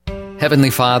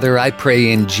Heavenly Father, I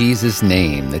pray in Jesus'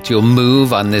 name that you'll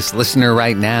move on this listener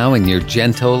right now in your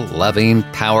gentle, loving,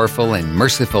 powerful, and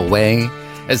merciful way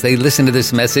as they listen to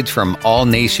this message from All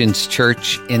Nations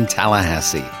Church in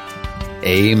Tallahassee.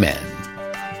 Amen.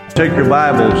 Take your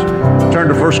Bibles, turn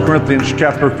to 1 Corinthians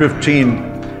chapter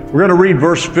 15. We're going to read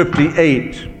verse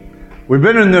 58. We've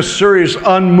been in this series,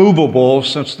 Unmovable,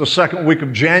 since the second week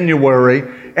of January,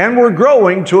 and we're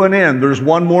growing to an end. There's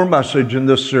one more message in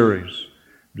this series,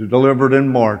 delivered in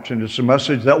March, and it's a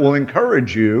message that will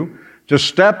encourage you to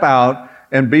step out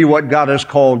and be what God has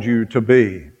called you to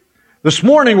be. This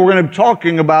morning, we're going to be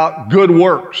talking about good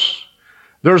works.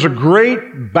 There's a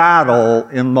great battle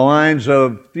in the minds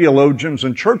of theologians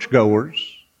and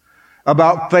churchgoers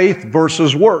about faith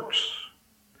versus works.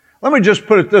 Let me just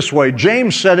put it this way.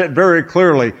 James said it very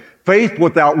clearly. Faith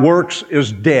without works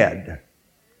is dead.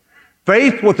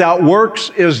 Faith without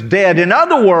works is dead. In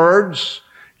other words,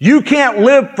 you can't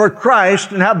live for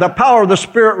Christ and have the power of the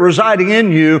Spirit residing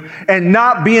in you and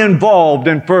not be involved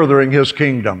in furthering His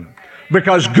kingdom.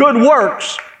 Because good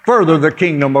works further the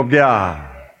kingdom of God.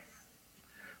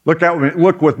 Look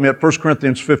with me at 1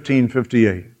 Corinthians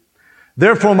 15:58.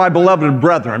 Therefore, my beloved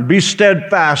brethren, be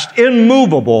steadfast,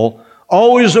 immovable,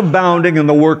 always abounding in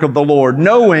the work of the Lord,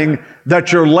 knowing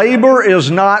that your labor is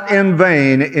not in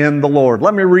vain in the Lord.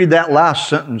 Let me read that last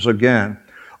sentence again.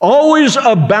 Always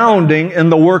abounding in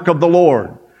the work of the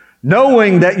Lord,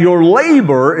 knowing that your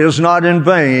labor is not in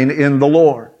vain in the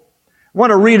Lord. I want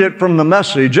to read it from the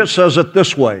Message. It says it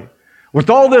this way.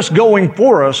 With all this going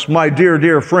for us, my dear,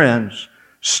 dear friends,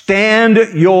 stand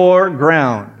your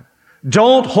ground.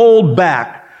 Don't hold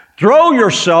back. Throw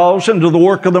yourselves into the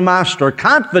work of the Master,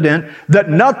 confident that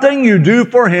nothing you do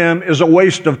for Him is a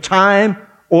waste of time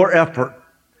or effort. I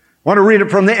want to read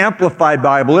it from the Amplified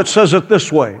Bible. It says it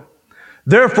this way.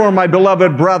 Therefore, my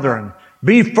beloved brethren,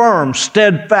 be firm,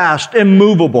 steadfast,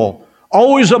 immovable,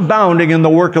 always abounding in the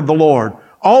work of the Lord,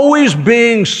 always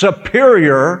being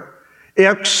superior,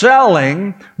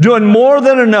 excelling, doing more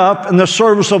than enough in the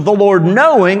service of the Lord,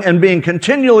 knowing and being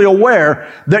continually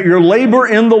aware that your labor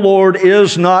in the Lord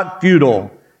is not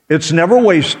futile. It's never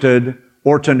wasted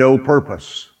or to no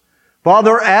purpose.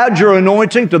 Father, add your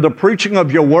anointing to the preaching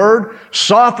of your word,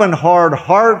 soften hard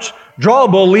hearts, draw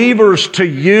believers to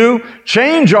you,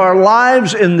 change our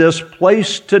lives in this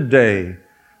place today.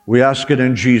 We ask it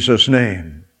in Jesus'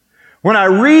 name. When I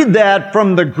read that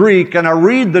from the Greek and I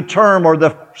read the term or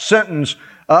the sentence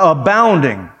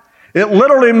abounding, it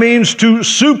literally means to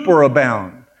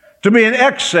superabound, to be in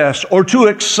excess or to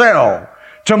excel,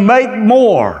 to make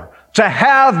more, to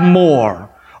have more,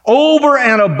 over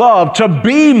and above, to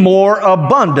be more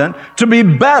abundant, to be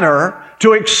better,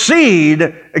 to exceed,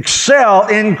 excel,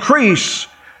 increase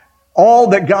all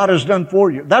that God has done for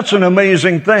you. That's an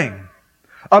amazing thing.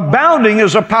 Abounding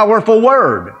is a powerful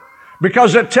word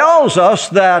because it tells us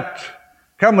that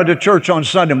coming to church on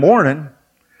Sunday morning,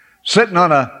 sitting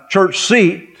on a church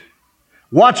seat,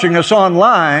 watching us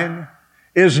online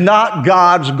is not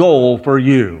God's goal for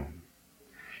you.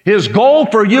 His goal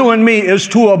for you and me is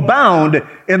to abound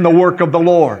in the work of the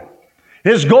Lord.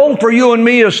 His goal for you and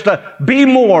me is to be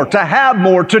more, to have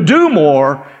more, to do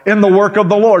more in the work of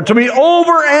the Lord, to be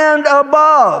over and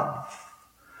above.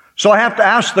 So I have to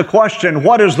ask the question,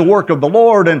 what is the work of the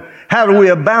Lord and how do we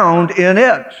abound in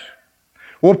it?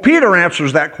 Well, Peter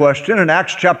answers that question in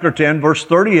Acts chapter 10, verse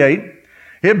 38.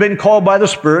 He had been called by the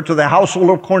Spirit to the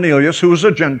household of Cornelius, who was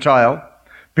a Gentile.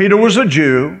 Peter was a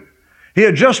Jew. He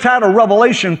had just had a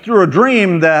revelation through a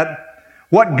dream that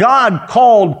what God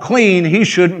called clean, He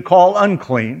shouldn't call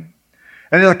unclean.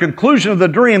 And in the conclusion of the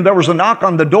dream, there was a knock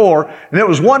on the door, and it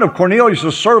was one of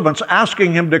Cornelius' servants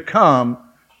asking him to come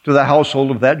to the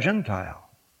household of that Gentile.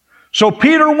 So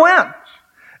Peter went.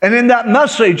 And in that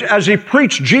message, as he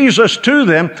preached Jesus to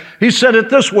them, he said it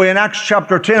this way in Acts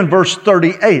chapter 10, verse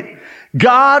 38.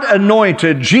 God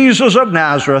anointed Jesus of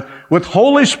Nazareth with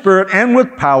Holy Spirit and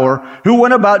with power, who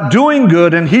went about doing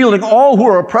good and healing all who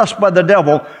are oppressed by the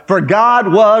devil, for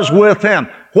God was with him.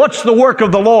 What's the work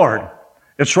of the Lord?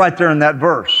 It's right there in that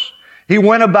verse. He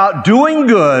went about doing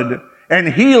good and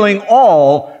healing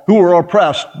all who were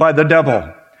oppressed by the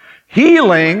devil.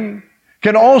 Healing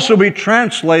can also be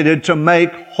translated to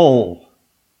make whole.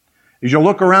 As you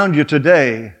look around you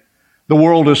today, the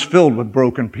world is filled with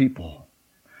broken people.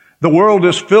 The world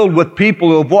is filled with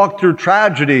people who have walked through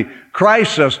tragedy,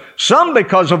 crisis, some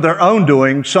because of their own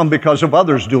doing, some because of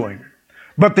others' doing.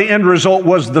 But the end result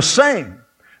was the same.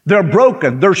 They're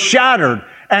broken, they're shattered,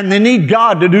 and they need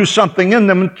God to do something in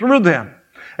them and through them.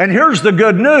 And here's the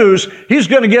good news. He's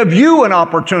going to give you an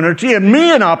opportunity and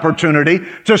me an opportunity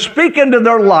to speak into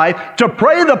their life, to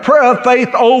pray the prayer of faith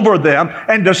over them,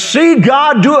 and to see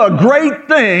God do a great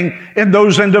thing in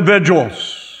those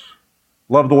individuals.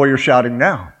 Love the way you're shouting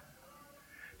now.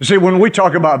 You see, when we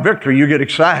talk about victory, you get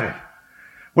excited.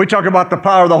 We talk about the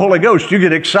power of the Holy Ghost, you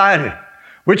get excited.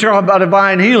 We talk about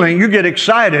divine healing, you get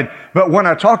excited. But when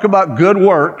I talk about good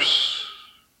works,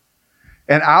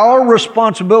 and our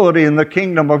responsibility in the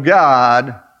kingdom of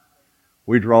God,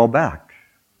 we draw back.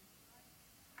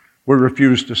 We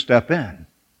refuse to step in.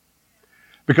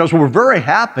 Because we're very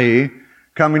happy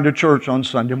coming to church on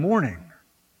Sunday morning.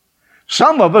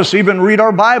 Some of us even read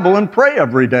our Bible and pray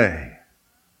every day.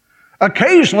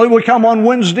 Occasionally we come on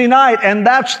Wednesday night, and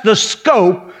that's the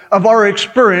scope of our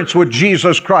experience with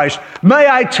Jesus Christ. May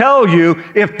I tell you,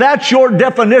 if that's your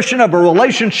definition of a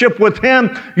relationship with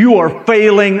Him, you are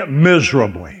failing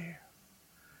miserably.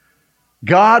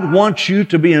 God wants you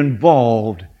to be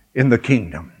involved in the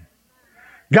kingdom.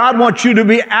 God wants you to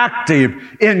be active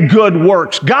in good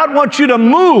works. God wants you to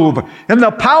move in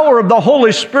the power of the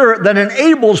Holy Spirit that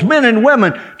enables men and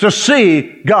women to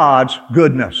see God's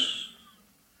goodness.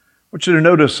 I want you to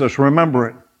notice this, remember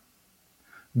it.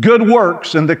 Good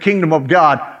works in the kingdom of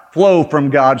God flow from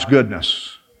God's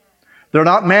goodness. They're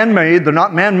not man-made, they're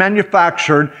not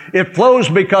man-manufactured. It flows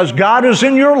because God is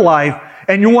in your life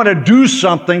and you want to do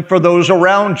something for those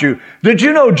around you. Did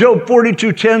you know Job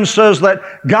 42:10 says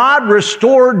that God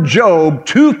restored Job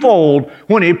twofold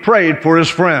when he prayed for his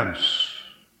friends?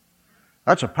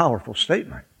 That's a powerful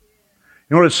statement.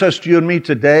 You know what it says to you and me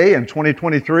today in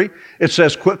 2023? It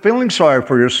says, quit feeling sorry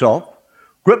for yourself.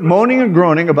 Quit moaning and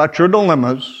groaning about your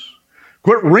dilemmas.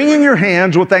 Quit wringing your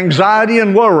hands with anxiety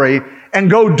and worry,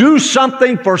 and go do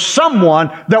something for someone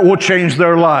that will change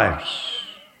their lives.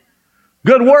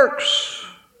 Good works.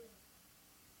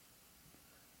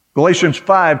 Galatians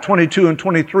 5:22 and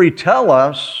 23 tell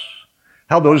us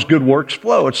how those good works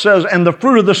flow. It says, and the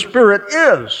fruit of the Spirit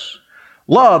is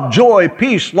love, joy,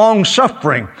 peace,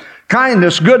 long-suffering,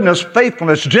 kindness, goodness,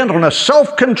 faithfulness, gentleness,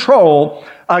 self-control.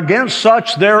 Against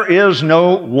such there is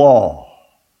no law.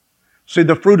 See,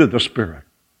 the fruit of the Spirit.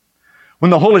 When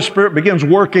the Holy Spirit begins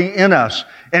working in us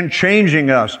and changing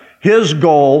us, His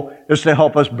goal is to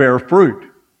help us bear fruit.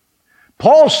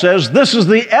 Paul says this is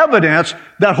the evidence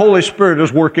that Holy Spirit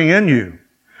is working in you.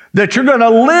 That you're going to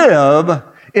live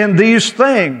in these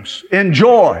things, in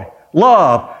joy,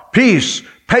 love, peace,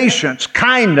 patience,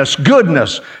 kindness,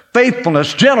 goodness,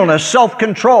 faithfulness, gentleness,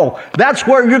 self-control. That's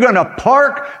where you're going to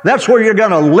park, that's where you're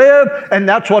going to live, and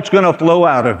that's what's going to flow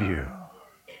out of you.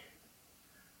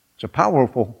 It's a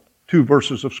powerful 2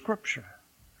 verses of Scripture.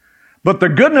 But the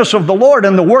goodness of the Lord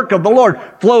and the work of the Lord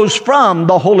flows from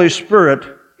the Holy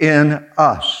Spirit in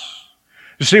us.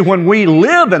 You see, when we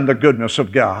live in the goodness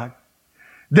of God,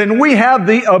 then we have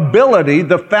the ability,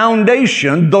 the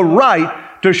foundation, the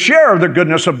right to share the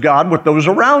goodness of God with those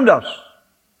around us.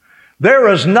 There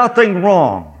is nothing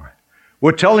wrong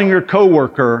with telling your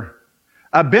coworker,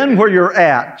 I've been where you're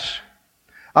at.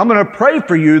 I'm going to pray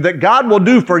for you that God will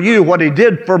do for you what He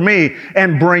did for me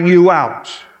and bring you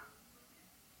out.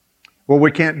 Well, we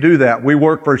can't do that. We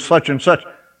work for such and such.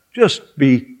 Just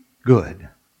be good.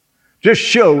 Just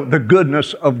show the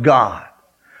goodness of God.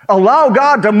 Allow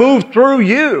God to move through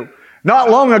you. Not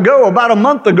long ago, about a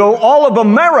month ago, all of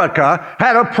America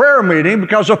had a prayer meeting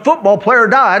because a football player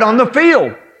died on the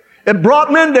field. It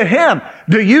brought men to Him.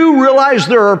 Do you realize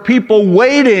there are people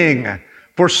waiting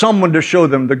for someone to show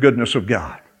them the goodness of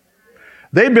God?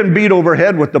 They've been beat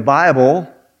overhead with the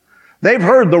Bible. They've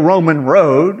heard the Roman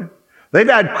road. They've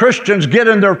had Christians get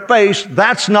in their face.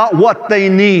 That's not what they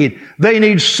need. They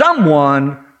need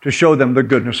someone to show them the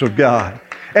goodness of God.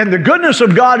 And the goodness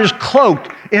of God is cloaked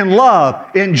in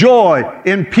love, in joy,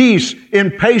 in peace,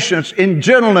 in patience, in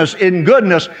gentleness, in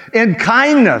goodness, in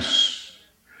kindness.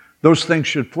 Those things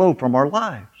should flow from our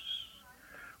lives.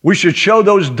 We should show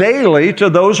those daily to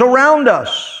those around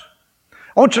us.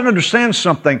 I want you to understand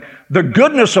something. The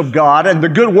goodness of God and the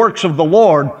good works of the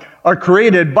Lord are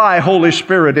created by Holy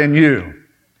Spirit in you.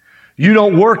 You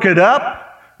don't work it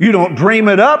up. You don't dream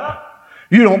it up.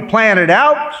 You don't plan it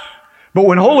out. But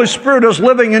when Holy Spirit is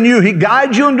living in you, He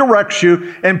guides you and directs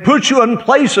you and puts you in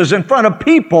places in front of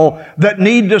people that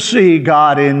need to see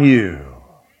God in you.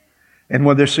 And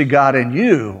when they see God in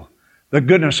you, the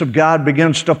goodness of God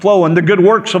begins to flow and the good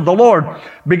works of the Lord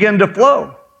begin to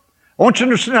flow. I want you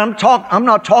to understand, I'm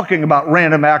not talking about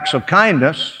random acts of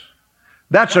kindness.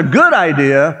 That's a good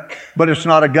idea, but it's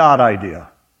not a God idea.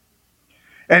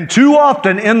 And too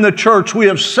often in the church, we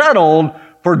have settled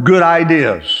for good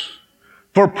ideas,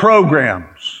 for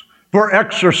programs, for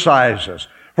exercises,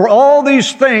 for for all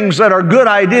these things that are good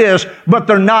ideas, but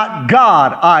they're not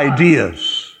God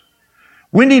ideas.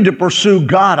 We need to pursue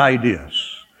God ideas,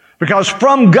 because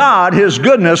from God, His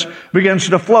goodness begins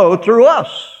to flow through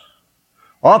us.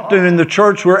 Often in the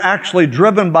church, we're actually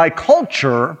driven by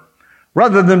culture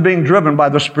rather than being driven by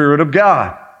the Spirit of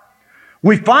God.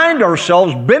 We find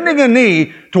ourselves bending a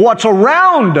knee to what's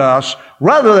around us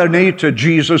rather than a knee to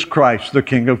Jesus Christ, the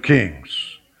King of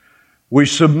Kings. We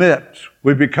submit.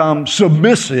 We become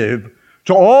submissive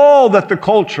to all that the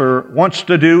culture wants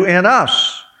to do in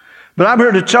us. But I'm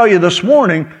here to tell you this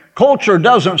morning, culture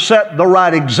doesn't set the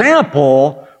right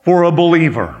example for a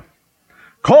believer.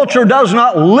 Culture does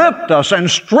not lift us and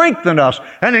strengthen us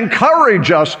and encourage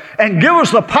us and give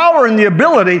us the power and the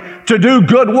ability to do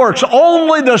good works.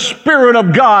 Only the Spirit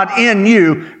of God in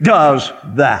you does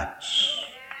that.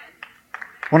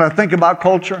 When I think about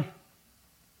culture,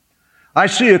 I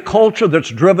see a culture that's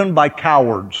driven by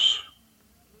cowards.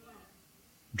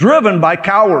 Driven by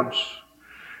cowards.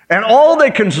 And all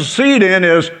they can succeed in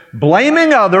is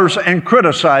blaming others and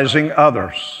criticizing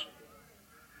others.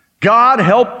 God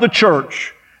help the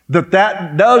church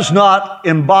that does not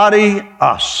embody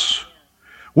us.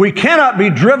 We cannot be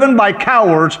driven by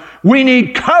cowards. We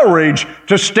need courage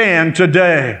to stand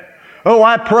today. Oh,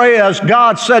 I pray as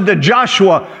God said to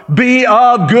Joshua, be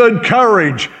of good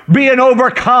courage, be an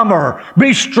overcomer,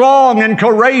 be strong and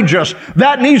courageous.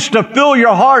 That needs to fill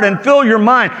your heart and fill your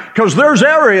mind, because there's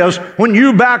areas when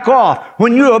you back off,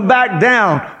 when you have backed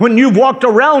down, when you've walked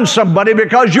around somebody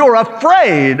because you're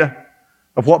afraid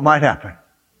of what might happen.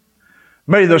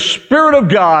 May the Spirit of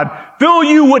God fill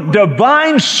you with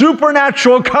divine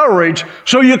supernatural courage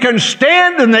so you can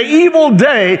stand in the evil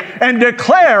day and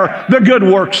declare the good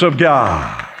works of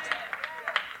God.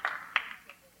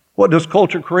 What does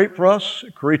culture create for us?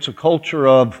 It creates a culture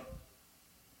of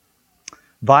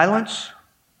violence.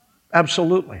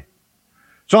 Absolutely.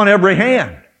 It's on every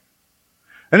hand.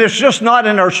 And it's just not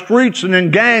in our streets and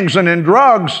in gangs and in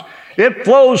drugs. It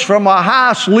flows from a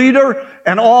highest leader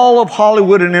and all of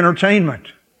Hollywood and entertainment.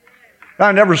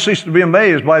 I never cease to be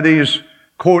amazed by these,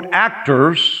 quote,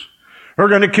 actors who are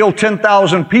going to kill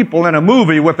 10,000 people in a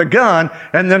movie with a gun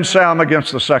and then say, I'm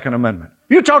against the Second Amendment.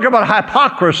 You talk about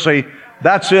hypocrisy,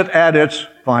 that's it at its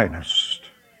finest.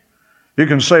 You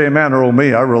can say amen or oh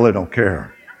me, I really don't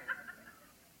care.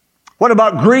 What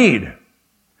about greed?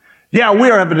 Yeah, we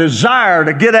have a desire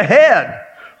to get ahead.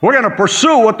 We're going to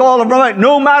pursue with all of our might.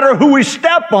 No matter who we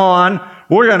step on,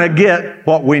 we're going to get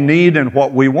what we need and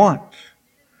what we want.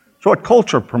 It's what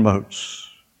culture promotes.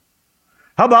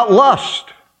 How about lust?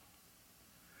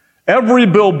 Every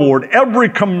billboard, every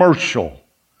commercial,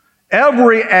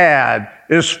 every ad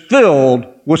is filled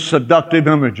with seductive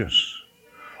images.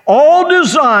 All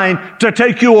designed to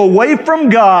take you away from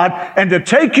God and to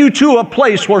take you to a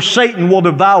place where Satan will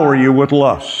devour you with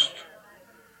lust.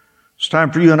 It's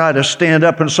time for you and I to stand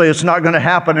up and say, it's not going to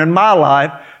happen in my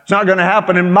life. It's not going to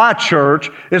happen in my church.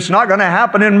 It's not going to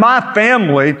happen in my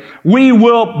family. We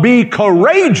will be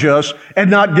courageous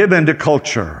and not give in to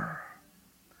culture.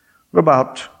 What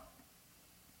about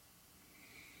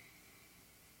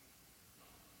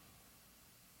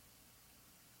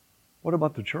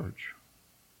the church?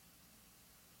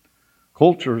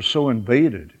 Culture is so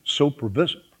invaded, so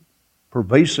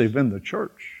pervasive in the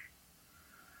church,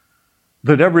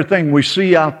 that everything we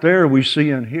see out there, we see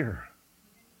in here.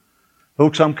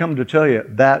 Folks, I'm coming to tell you,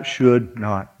 that should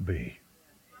not be.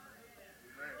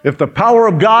 If the power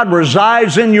of God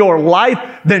resides in your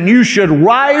life, then you should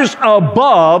rise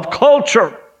above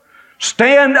culture.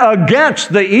 Stand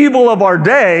against the evil of our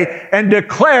day and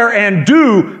declare and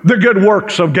do the good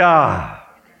works of God.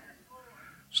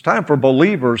 It's time for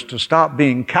believers to stop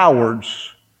being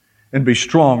cowards and be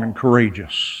strong and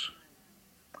courageous.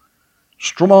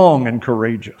 Strong and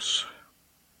courageous.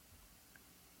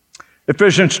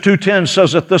 Ephesians 2:10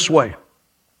 says it this way.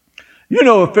 You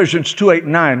know Ephesians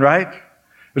 2:8-9, right?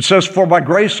 It says, for by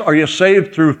grace are you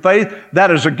saved through faith. That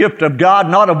is a gift of God,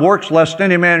 not of works, lest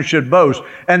any man should boast.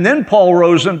 And then Paul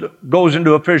goes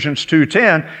into Ephesians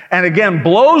 2:10 and again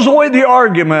blows away the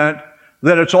argument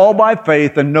that it's all by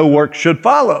faith and no work should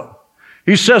follow.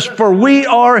 He says, for we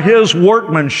are His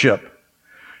workmanship,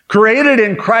 created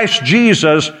in Christ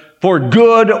Jesus for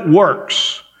good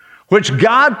works, which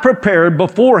God prepared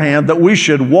beforehand that we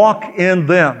should walk in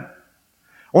them.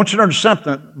 I want you to understand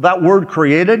something. That word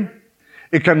created,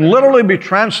 it can literally be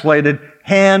translated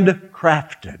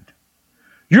handcrafted.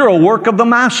 You're a work of the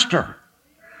Master.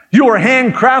 You are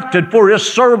handcrafted for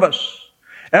His service.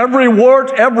 Every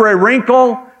wart, every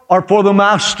wrinkle are for the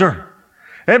Master.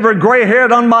 every gray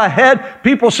hair on my head.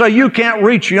 People say, you can't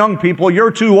reach young people.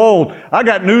 You're too old. I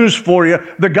got news for you.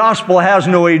 The gospel has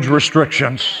no age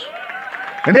restrictions.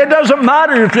 And it doesn't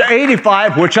matter if you're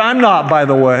 85, which I'm not, by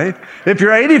the way. If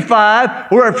you're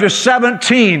 85 or if you're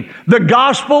 17, the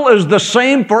gospel is the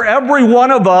same for every one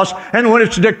of us. And when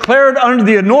it's declared under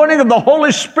the anointing of the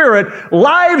Holy Spirit,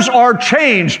 lives are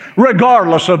changed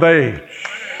regardless of age.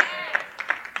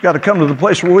 Got to come to the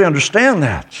place where we understand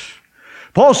that.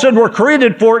 Paul said we're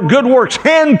created for good works,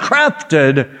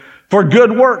 handcrafted for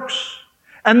good works.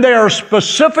 And they are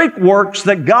specific works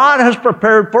that God has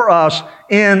prepared for us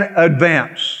in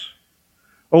advance.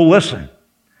 Oh, listen.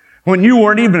 When you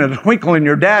weren't even a twinkle in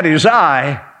your daddy's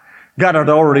eye, God had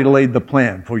already laid the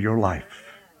plan for your life.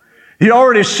 He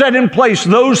already set in place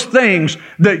those things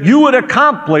that you would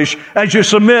accomplish as you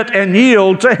submit and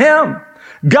yield to Him.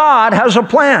 God has a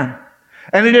plan,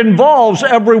 and it involves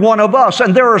every one of us.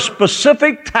 And there are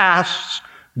specific tasks,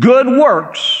 good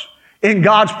works in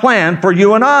God's plan for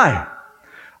you and I.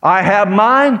 I have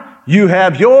mine, you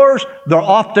have yours. They're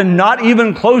often not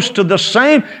even close to the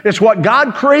same. It's what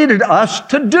God created us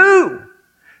to do.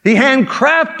 He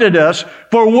handcrafted us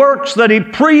for works that He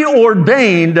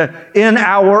preordained in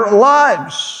our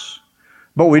lives.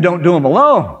 But we don't do them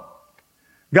alone.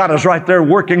 God is right there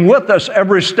working with us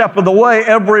every step of the way,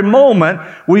 every moment.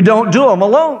 We don't do them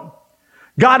alone.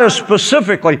 God has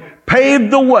specifically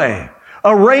paved the way,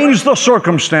 arranged the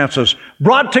circumstances,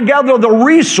 brought together the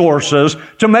resources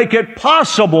to make it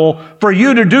possible for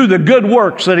you to do the good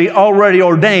works that He already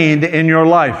ordained in your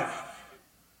life.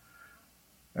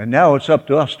 And now it's up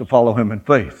to us to follow Him in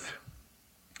faith.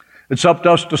 It's up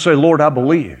to us to say, Lord, I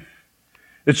believe.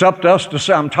 It's up to us to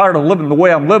say, I'm tired of living the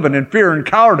way I'm living in fear and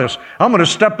cowardice. I'm going to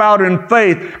step out in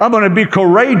faith. I'm going to be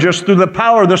courageous through the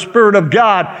power of the Spirit of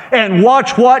God and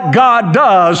watch what God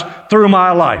does through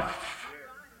my life.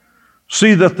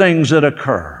 See the things that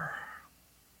occur.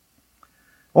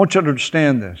 I want you to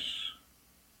understand this.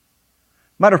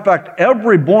 Matter of fact,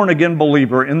 every born-again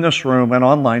believer in this room and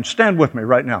online, stand with me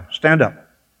right now. Stand up.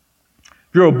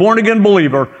 If you're a born-again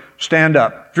believer, stand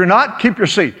up. If you're not, keep your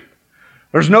seat.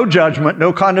 There's no judgment,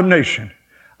 no condemnation.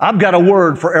 I've got a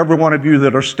word for every one of you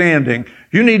that are standing.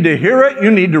 You need to hear it.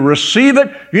 You need to receive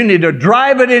it. You need to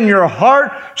drive it in your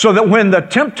heart so that when the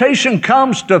temptation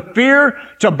comes to fear,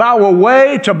 to bow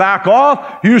away, to back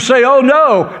off, you say, oh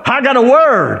no, I got a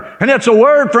word. And it's a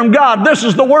word from God. This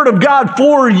is the word of God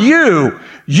for you.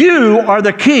 You are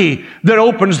the key that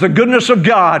opens the goodness of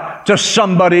God to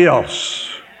somebody else.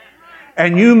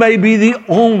 And you may be the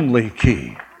only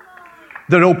key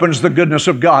that opens the goodness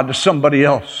of God to somebody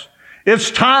else.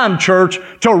 It's time, church,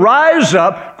 to rise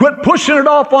up, quit pushing it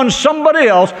off on somebody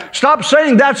else, stop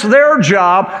saying that's their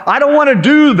job, I don't want to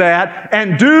do that,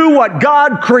 and do what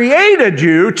God created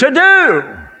you to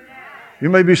do. You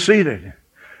may be seated.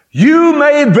 You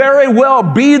may very well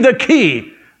be the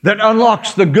key that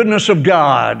unlocks the goodness of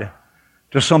God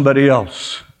to somebody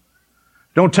else.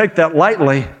 Don't take that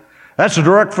lightly. That's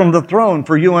direct from the throne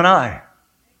for you and I.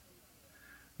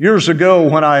 Years ago,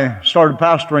 when I started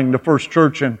pastoring the first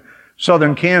church in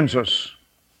southern Kansas,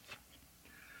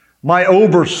 my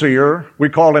overseer, we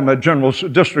called him a general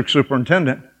district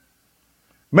superintendent,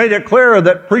 made it clear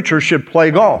that preachers should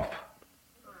play golf.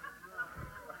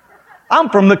 I'm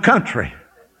from the country,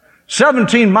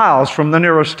 17 miles from the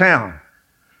nearest town.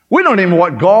 We don't even know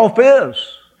what golf is.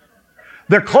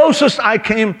 The closest I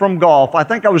came from golf, I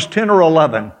think I was 10 or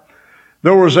 11,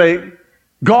 there was a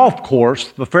golf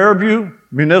course, the Fairview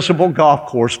Municipal Golf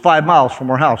Course, 5 miles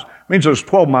from our house. Means it was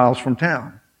 12 miles from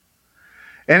town.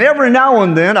 And every now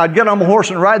and then, I'd get on my horse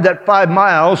and ride that 5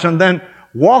 miles and then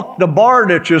walk the bar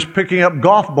ditches picking up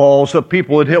golf balls that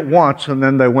people had hit once and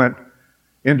then they went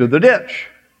into the ditch.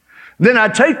 Then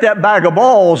I'd take that bag of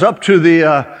balls up to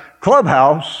the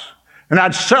clubhouse and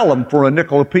I'd sell them for a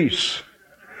nickel apiece.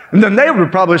 And then they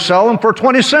would probably sell them for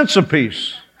 20 cents a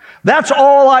piece. That's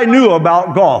all I knew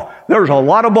about golf. There's a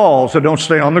lot of balls that don't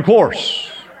stay on the course.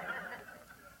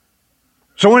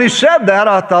 So when he said that,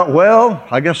 I thought, well,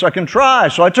 I guess I can try.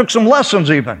 So I took some lessons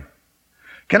even.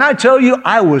 Can I tell you,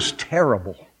 I was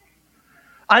terrible.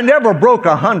 I never broke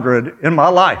 100 in my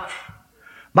life.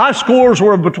 My scores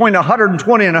were between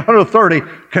 120 and 130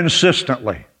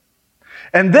 consistently.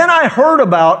 And then I heard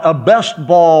about a best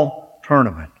ball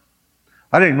tournament.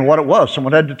 I didn't know what it was.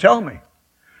 Someone had to tell me.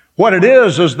 What it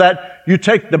is that you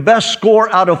take the best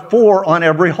score out of 4 on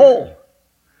every hole.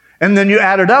 And then you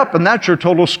add it up, and that's your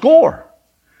total score.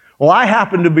 Well, I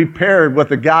happened to be paired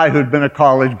with a guy who'd been a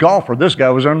college golfer. This guy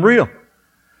was unreal.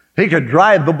 He could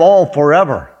drive the ball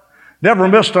forever. Never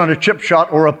missed on a chip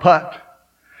shot or a putt.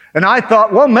 And I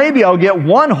thought, well, maybe I'll get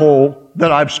one hole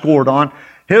that I've scored on,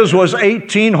 His was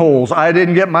 18 holes. I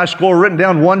didn't get my score written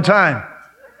down one time.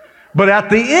 But at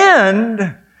the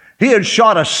end, he had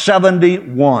shot a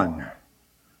 71.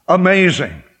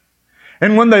 Amazing.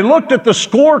 And when they looked at the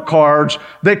scorecards,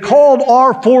 they called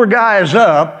our 4 guys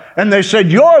up and they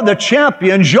said, you're the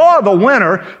champions, you're the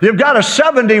winner, you've got a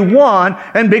 71,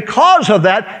 and because of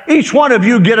that, each one of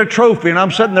you get a trophy. And I'm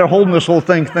sitting there holding this whole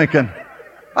thing thinking,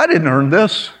 I didn't earn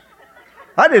this.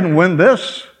 I didn't win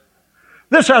this.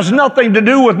 This has nothing to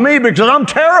do with me because I'm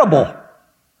terrible.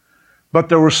 But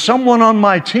there was someone on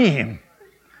my team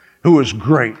who was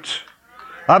great.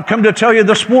 I've come to tell you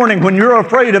this morning, when you're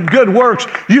afraid of good works,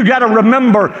 you got to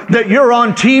remember that you're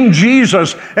on Team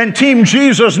Jesus, and Team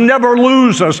Jesus never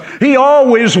loses. He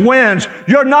always wins.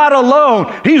 You're not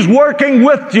alone. He's working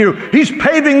with you. He's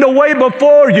paving the way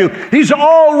before you. He's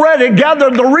already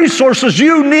gathered the resources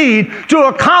you need to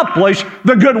accomplish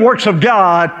the good works of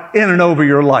God in and over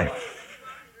your life.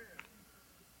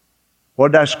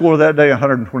 What did I score that day?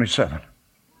 127.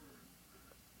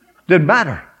 Didn't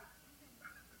matter.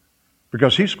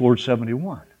 Because he scored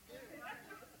 71.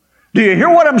 Do you hear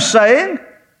what I'm saying?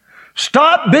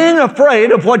 Stop being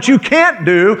afraid of what you can't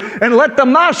do and let the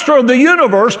master of the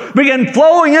universe begin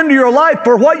flowing into your life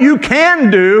for what you can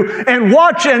do, and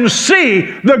watch and see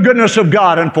the goodness of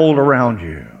God unfold around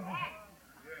you.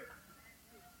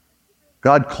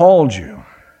 God called you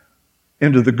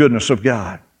into the goodness of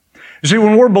God. You see,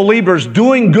 when we're believers,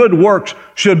 doing good works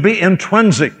should be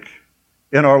intrinsic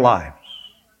in our lives.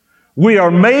 We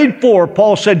are made for,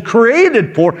 Paul said,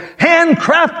 created for,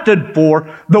 handcrafted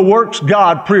for the works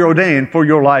God preordained for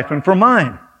your life and for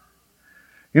mine.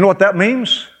 You know what that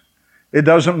means? It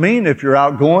doesn't mean if you're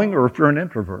outgoing or if you're an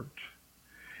introvert.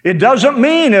 It doesn't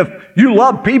mean if you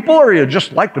love people or you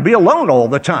just like to be alone all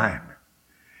the time.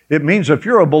 It means if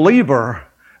you're a believer,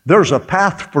 there's a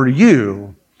path for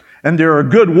you, and there are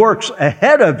good works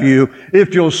ahead of you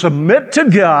if you'll submit to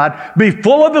God, be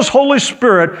full of His Holy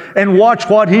Spirit, and watch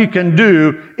what He can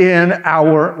do in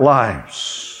our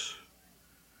lives.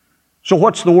 So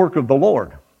what's the work of the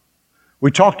Lord?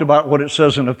 We talked about what it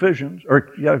says in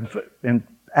in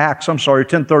Acts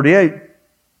 10:38.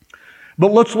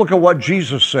 But let's look at what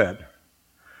Jesus said.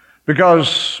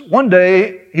 Because one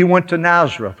day He went to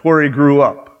Nazareth, where He grew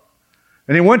up.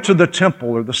 And He went to the temple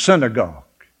or the synagogue.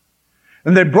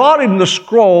 And they brought Him the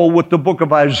scroll with the book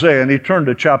of Isaiah, and He turned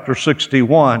to chapter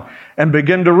 61 and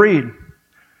began to read.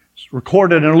 It's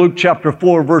recorded in Luke chapter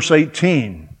 4, verse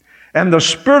 18. And the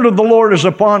Spirit of the Lord is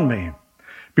upon me,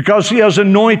 because He has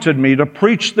anointed me to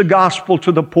preach the gospel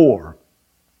to the poor.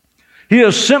 He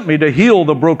has sent me to heal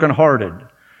the brokenhearted,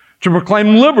 to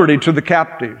proclaim liberty to the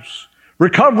captives,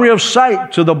 recovery of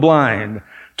sight to the blind,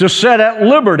 to set at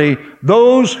liberty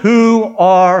those who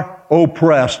are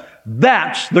oppressed.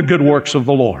 That's the good works of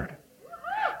the Lord.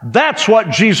 That's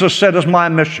what Jesus said is my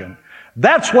mission.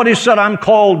 That's what He said I'm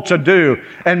called to do.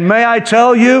 And may I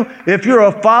tell you, if you're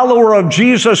a follower of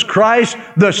Jesus Christ,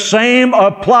 the same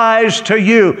applies to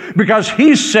you. Because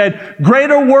He said,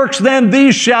 greater works than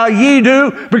these shall ye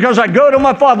do, because I go to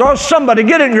my Father. Oh, somebody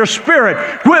get in your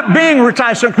spirit. Quit being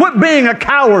reticent. Quit being a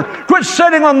coward. Quit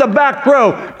sitting on the back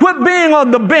row. Quit being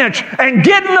on the bench and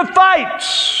get in the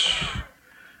fights.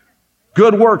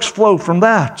 Good works flow from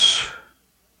that.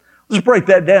 Let's break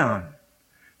that down.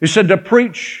 He said to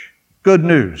preach good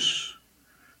news.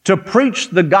 To preach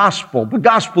the gospel. The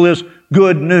gospel is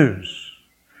good news.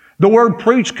 The word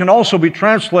preach can also be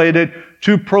translated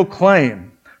to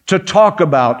proclaim, to talk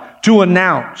about, to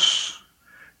announce.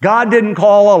 God didn't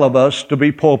call all of us to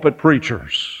be pulpit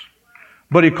preachers,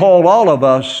 but He called all of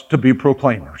us to be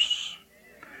proclaimers.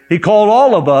 He called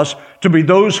all of us to be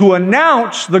those who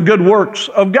announce the good works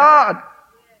of God.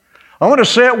 I want to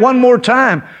say it one more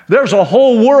time. There's a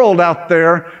whole world out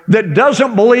there that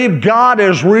doesn't believe God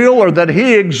is real or that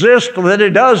He exists or that He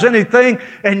does anything.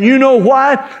 And you know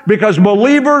why? Because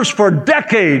believers for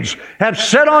decades have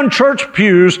sat on church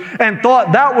pews and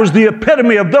thought that was the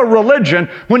epitome of their religion,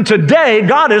 when today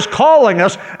God is calling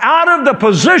us out of the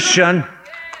position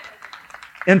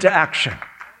into action.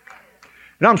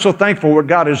 And I'm so thankful what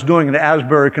God is doing in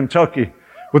Asbury, Kentucky,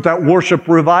 with that worship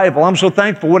revival. I'm so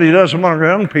thankful what He does among our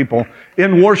young people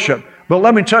in worship. But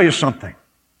let me tell you something.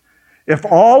 If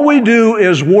all we do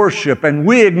is worship and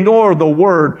we ignore the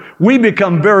Word, we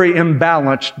become very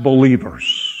imbalanced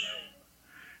believers.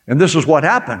 And this is what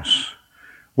happens.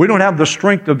 We don't have the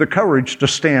strength or the courage to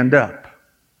stand up.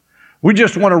 We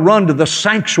just want to run to the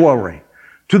sanctuary,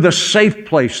 to the safe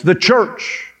place, the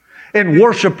church. and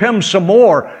worship Him some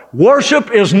more.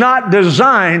 Worship is not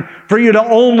designed for you to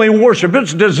only worship.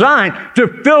 It's designed to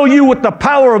fill you with the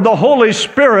power of the Holy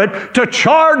Spirit, to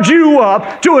charge you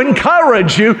up, to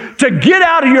encourage you, to get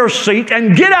out of your seat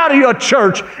and get out of your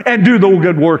church and do the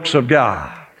good works of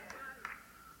God.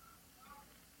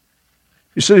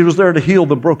 He said He was there to heal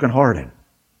the brokenhearted.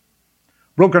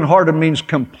 Brokenhearted means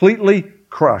completely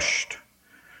crushed,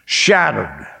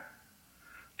 shattered.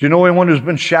 Do you know anyone who's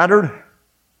been shattered?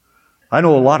 I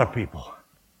know a lot of people,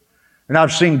 and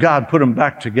I've seen God put them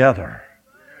back together.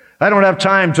 I don't have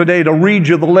time today to read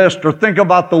you the list or think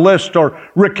about the list or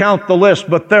recount the list,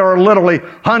 but there are literally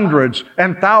hundreds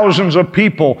and thousands of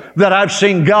people that I've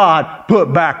seen God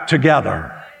put back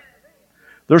together.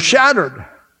 They're shattered.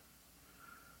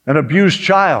 An abused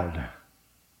child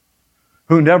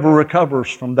who never recovers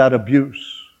from that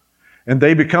abuse, and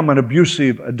they become an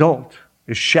abusive adult,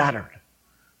 is shattered,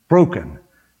 broken,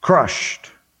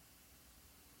 crushed.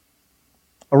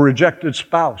 A rejected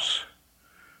spouse,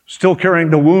 still carrying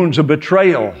the wounds of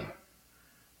betrayal,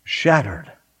 shattered,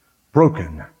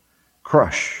 broken,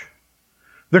 crushed.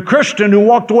 The Christian who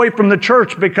walked away from the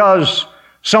church because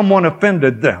someone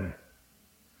offended them.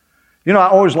 You know, I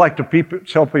always like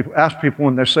to ask people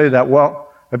when they say that,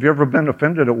 well, have you ever been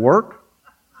offended at work?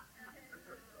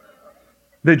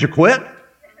 Did you quit?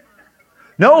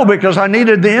 No, because I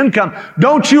needed the income.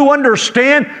 Don't you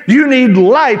understand? You need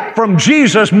life from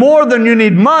Jesus more than you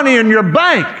need money in your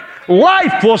bank.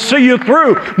 Life will see you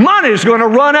through. Money's going to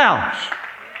run out.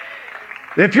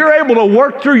 If you're able to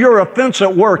work through your offense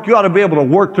at work, you ought to be able to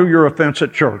work through your offense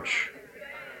at church.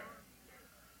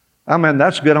 Amen.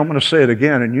 That's good. I'm going to say it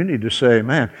again, and you need to say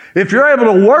amen. If you're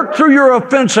able to work through your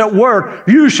offense at work,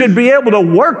 you should be able to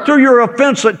work through your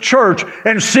offense at church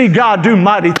and see God do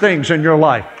mighty things in your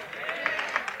life.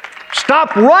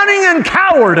 Stop running in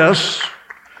cowardice.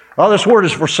 Oh, this word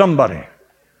is for somebody.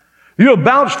 You have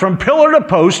bounced from pillar to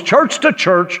post, church to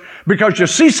church, because you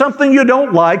see something you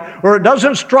don't like, or it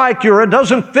doesn't strike you, or it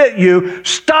doesn't fit you.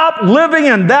 Stop living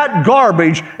in that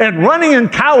garbage and running in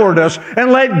cowardice,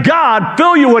 and let God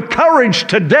fill you with courage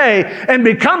today and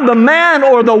become the man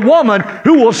or the woman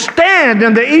who will stand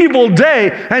in the evil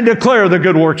day and declare the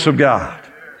good works of God.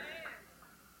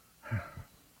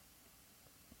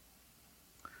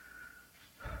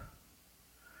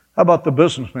 How about the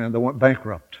businessman that went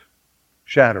bankrupt,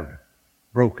 shattered,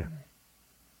 broken?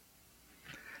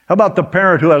 How about the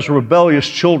parent who has rebellious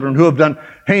children who have done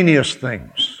heinous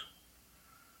things,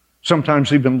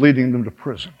 sometimes even leading them to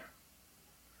prison?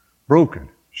 Broken,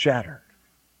 shattered.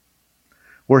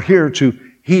 We're here to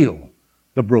heal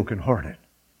the brokenhearted.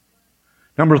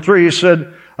 Number 3, he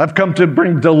said, I've come to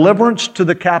bring deliverance to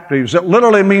the captives. It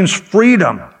literally means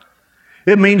freedom.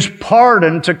 It means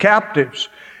pardon to captives.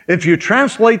 If you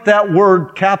translate that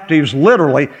word captives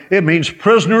literally, it means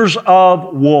prisoners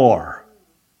of war.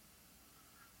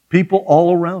 People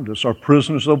all around us are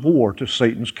prisoners of war to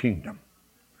Satan's kingdom,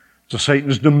 to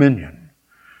Satan's dominion,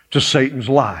 to Satan's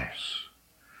lies.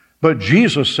 But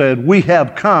Jesus said, we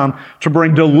have come to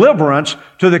bring deliverance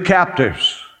to the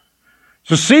captives,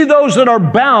 to see those that are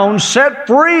bound set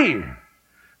free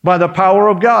by the power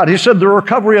of God. He said the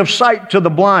recovery of sight to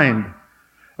the blind.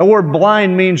 The word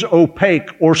blind means opaque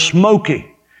or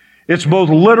smoky. It's both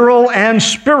literal and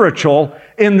spiritual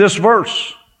in this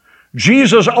verse.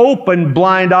 Jesus opened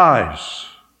blind eyes,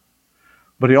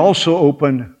 but He also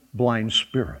opened blind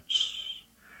spirits.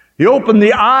 He opened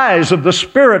the eyes of the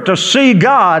Spirit to see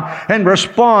God and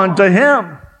respond to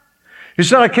Him. He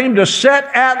said, I came to set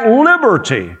at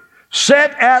liberty.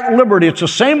 Set at liberty. It's the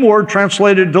same word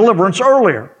translated deliverance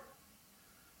earlier.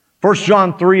 1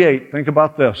 John 3:8. Think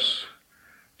about this.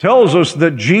 Tells us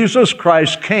that Jesus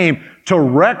Christ came to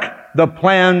wreck the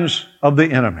plans of the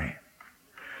enemy,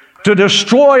 to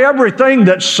destroy everything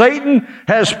that Satan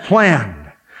has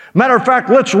planned. Matter of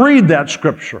fact, let's read that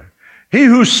scripture. He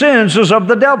who sins is of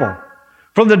the devil,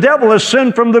 for the devil has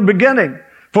sinned from the beginning.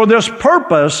 For this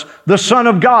purpose, the Son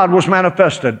of God was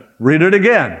manifested. Read it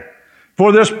again.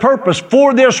 For this purpose,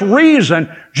 for this reason,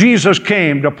 Jesus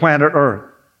came to planet Earth.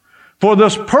 For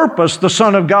this purpose, the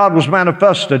Son of God was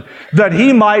manifested, that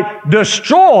He might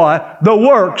destroy the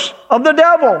works of the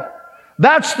devil.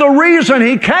 That's the reason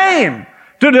He came,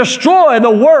 to destroy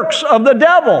the works of the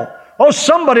devil. Oh,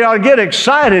 somebody ought to get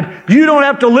excited. You don't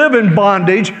have to live in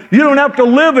bondage. You don't have to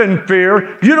live in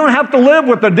fear. You don't have to live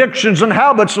with addictions and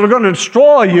habits that are going to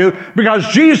destroy you, because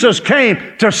Jesus came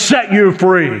to set you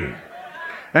free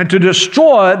and to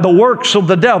destroy the works of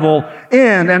the devil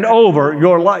in and over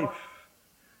your life.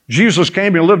 Jesus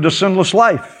came and lived a sinless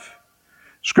life.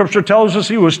 Scripture tells us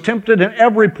He was tempted in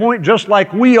every point just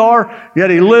like we are, yet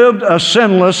He lived a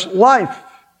sinless life.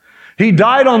 He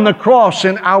died on the cross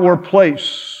in our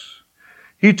place.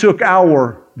 He took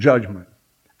our judgment,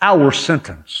 our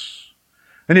sentence,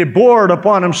 and He bore it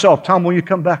upon Himself. Tom, will you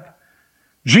come back?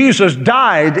 Jesus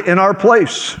died in our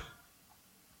place.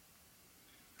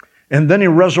 And then He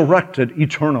resurrected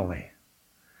eternally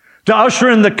to usher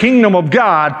in the kingdom of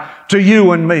God to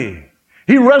you and me.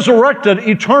 He resurrected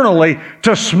eternally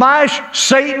to smash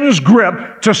Satan's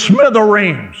grip to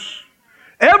smithereens.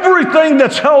 Everything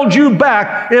that's held you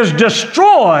back is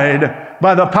destroyed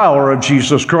by the power of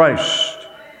Jesus Christ.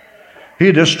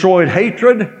 He destroyed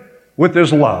hatred with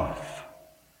His love.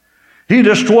 He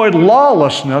destroyed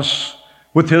lawlessness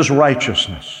with His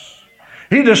righteousness.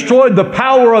 He destroyed the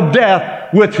power of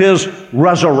death with His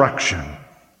resurrection.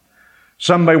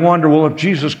 Some may wonder, well, if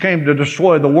Jesus came to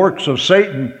destroy the works of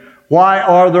Satan, why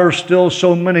are there still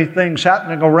so many things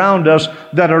happening around us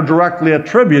that are directly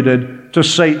attributed to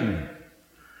Satan?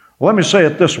 Well, let me say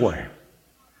it this way.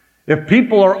 If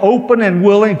people are open and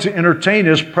willing to entertain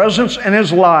His presence and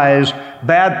His lies,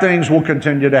 bad things will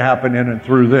continue to happen in and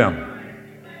through them.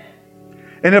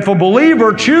 And if a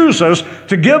believer chooses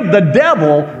to give the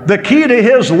devil the key to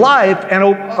his life and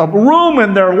a room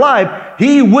in their life,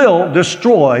 he will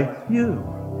destroy you.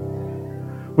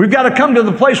 We've got to come to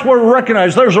the place where we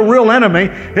recognize there's a real enemy.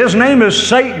 His name is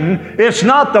Satan. It's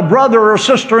not the brother or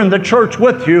sister in the church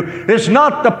with you. It's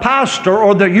not the pastor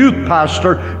or the youth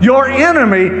pastor. Your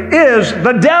enemy is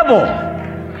the devil.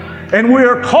 And we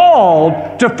are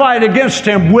called to fight against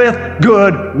him with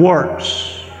good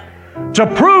works, to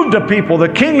prove to people the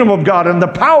kingdom of God and the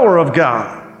power of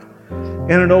God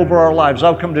in and over our lives.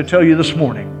 I've come to tell you this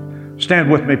morning, stand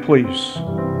with me please.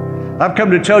 I've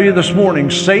come to tell you this morning,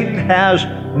 Satan has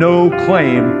no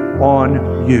claim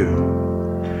on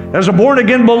you. As a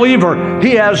born-again believer,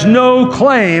 he has no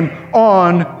claim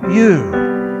on you.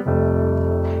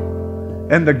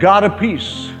 And the God of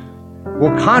peace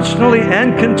will constantly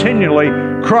and continually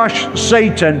crush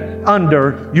Satan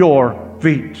under your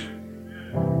feet.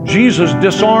 Jesus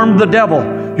disarmed the devil.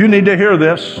 You need to hear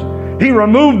this. He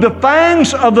removed the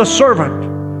fangs of the serpent.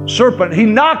 He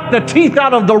knocked the teeth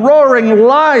out of the roaring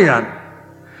lion.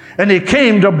 And He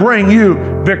came to bring you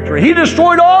victory. He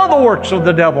destroyed all the works of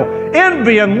the devil.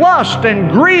 Envy and lust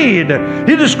and greed.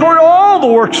 He destroyed all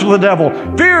the works of the devil.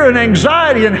 Fear and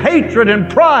anxiety and hatred and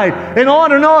pride. And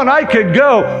on I could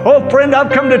go. Oh, friend,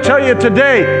 I've come to tell you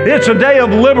today, it's a day of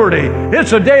liberty.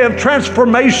 It's a day of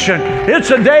transformation. It's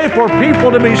a day for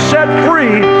people to be set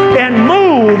free and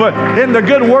move in the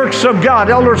good works of God.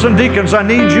 Elders and deacons, I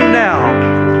need you now.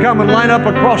 Come and line up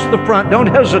across the front. Don't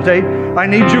hesitate. I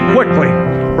need you quickly.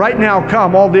 Right now,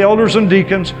 come, all the elders and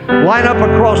deacons, line up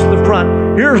across the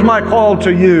front. Here's my call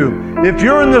to you. If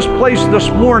you're in this place this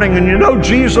morning and you know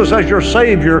Jesus as your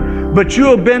Savior, but you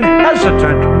have been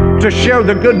hesitant to share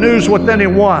the good news with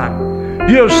anyone,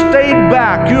 you have stayed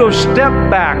back, you have stepped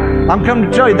back, I'm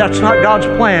coming to tell you that's not God's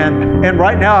plan. And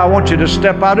right now I want you to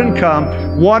step out and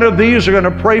come. One of these are going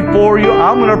to pray for you.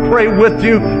 I'm going to pray with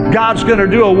you. God's going to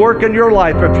do a work in your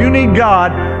life. If you need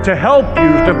God to help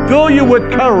you, to fill you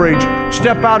with courage,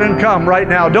 step out and come right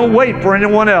now. Don't wait for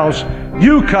anyone else.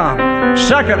 You come.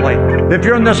 Secondly, if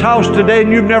you're in this house today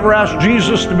and you've never asked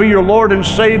Jesus to be your Lord and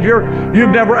Savior, you've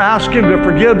never asked Him to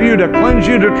forgive you, to cleanse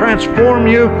you, to transform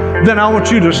you, then I want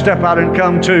you to step out and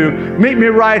come too. Meet me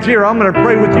right here. I'm going to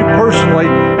pray with you personally,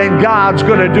 and God's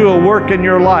going to do a work in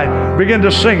your life. Begin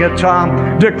to sing it,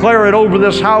 Tom. Declare it over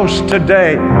this house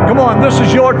today. Come on, this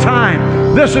is your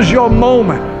time. This is your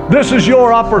moment. This is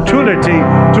your opportunity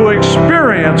to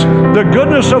experience the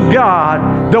goodness of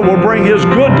God that will bring His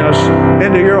goodness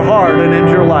into your heart and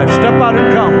into your life. Step out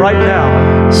and come right now.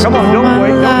 Come on, don't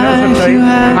wait, don't hesitate.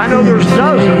 I know there's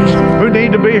dozens who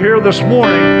need to be here this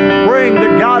morning praying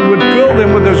that God would fill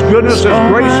them with His goodness, His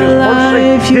grace, His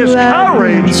mercy, His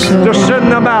courage to send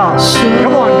them out.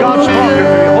 Come on, God's talking to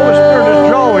you. Holy Spirit is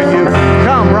drawing you.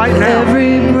 Come right now.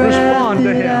 Respond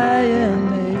to Him.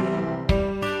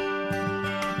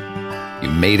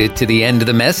 Made it to the end of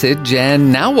the message,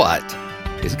 and now what?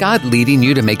 Is God leading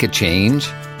you to make a change?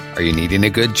 Are you needing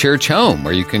a good church home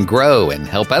where you can grow and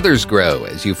help others grow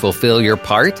as you fulfill your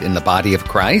part in the body of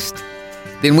Christ?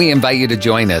 Then we invite you to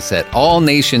join us at All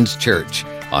Nations Church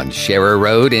on Sharer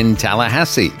Road in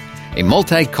Tallahassee, a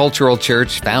multicultural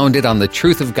church founded on the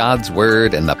truth of God's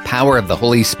Word and the power of the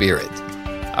Holy Spirit.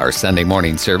 Our Sunday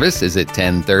morning service is at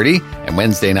 10:30 and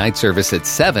Wednesday night service at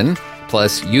 7,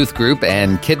 plus youth group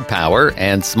and kid power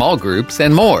and small groups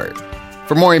and more.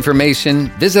 For more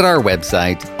information, visit our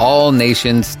website,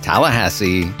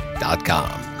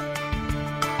 allnationstallahassee.com.